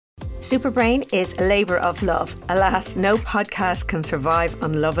Superbrain is a labour of love. Alas, no podcast can survive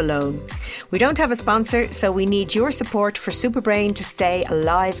on love alone. We don't have a sponsor, so we need your support for Superbrain to stay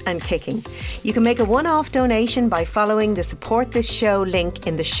alive and kicking. You can make a one-off donation by following the Support This Show link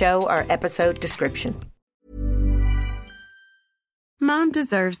in the show or episode description. Mom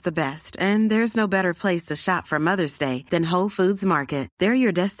deserves the best, and there's no better place to shop for Mother's Day than Whole Foods Market. They're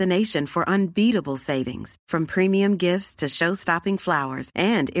your destination for unbeatable savings, from premium gifts to show-stopping flowers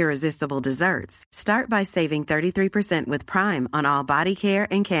and irresistible desserts. Start by saving 33% with Prime on all body care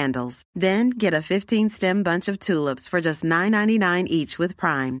and candles. Then get a 15-stem bunch of tulips for just $9.99 each with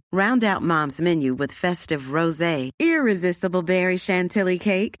Prime. Round out Mom's menu with festive rosé, irresistible berry chantilly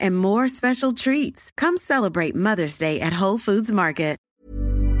cake, and more special treats. Come celebrate Mother's Day at Whole Foods Market.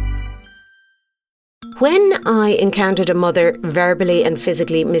 When I encountered a mother verbally and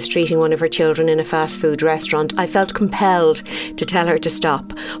physically mistreating one of her children in a fast food restaurant, I felt compelled to tell her to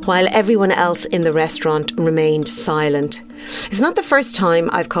stop, while everyone else in the restaurant remained silent. It's not the first time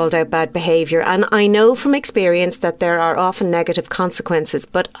I've called out bad behaviour, and I know from experience that there are often negative consequences,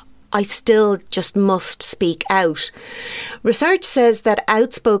 but I still just must speak out. Research says that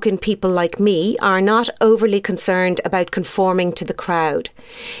outspoken people like me are not overly concerned about conforming to the crowd.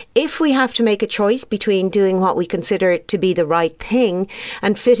 If we have to make a choice between doing what we consider to be the right thing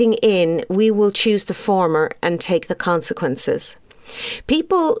and fitting in, we will choose the former and take the consequences.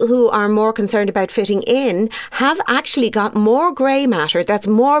 People who are more concerned about fitting in have actually got more grey matter, that's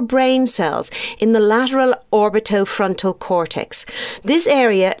more brain cells, in the lateral orbitofrontal cortex. This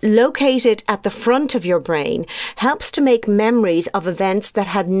area, located at the front of your brain, helps to make memories of events that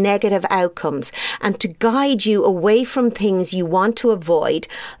had negative outcomes and to guide you away from things you want to avoid,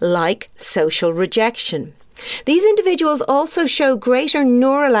 like social rejection. These individuals also show greater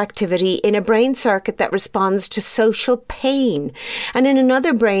neural activity in a brain circuit that responds to social pain, and in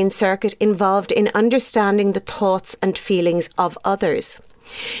another brain circuit involved in understanding the thoughts and feelings of others.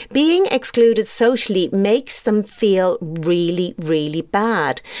 Being excluded socially makes them feel really, really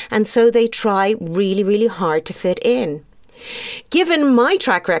bad, and so they try really, really hard to fit in. Given my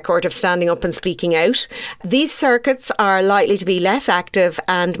track record of standing up and speaking out, these circuits are likely to be less active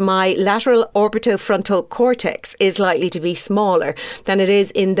and my lateral orbitofrontal cortex is likely to be smaller than it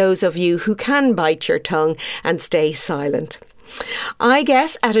is in those of you who can bite your tongue and stay silent. I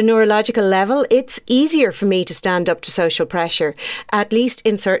guess at a neurological level, it's easier for me to stand up to social pressure, at least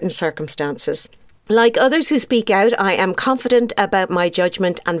in certain circumstances. Like others who speak out, I am confident about my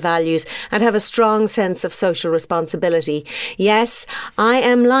judgment and values and have a strong sense of social responsibility. Yes, I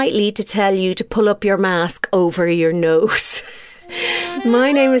am likely to tell you to pull up your mask over your nose.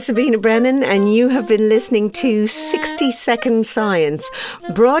 My name is Sabina Brennan and you have been listening to 60 Second Science,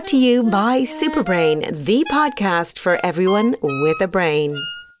 brought to you by Superbrain, the podcast for everyone with a brain.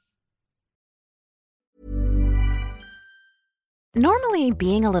 Normally,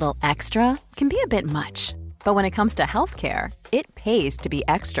 being a little extra can be a bit much, but when it comes to healthcare, it pays to be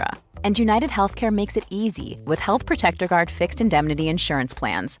extra. And United Healthcare makes it easy with Health Protector Guard fixed indemnity insurance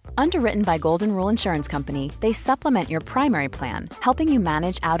plans. Underwritten by Golden Rule Insurance Company, they supplement your primary plan, helping you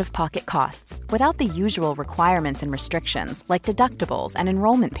manage out-of-pocket costs without the usual requirements and restrictions like deductibles and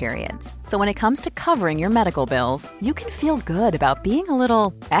enrollment periods. So when it comes to covering your medical bills, you can feel good about being a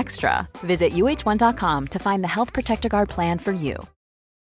little extra. Visit uh1.com to find the Health Protector Guard plan for you.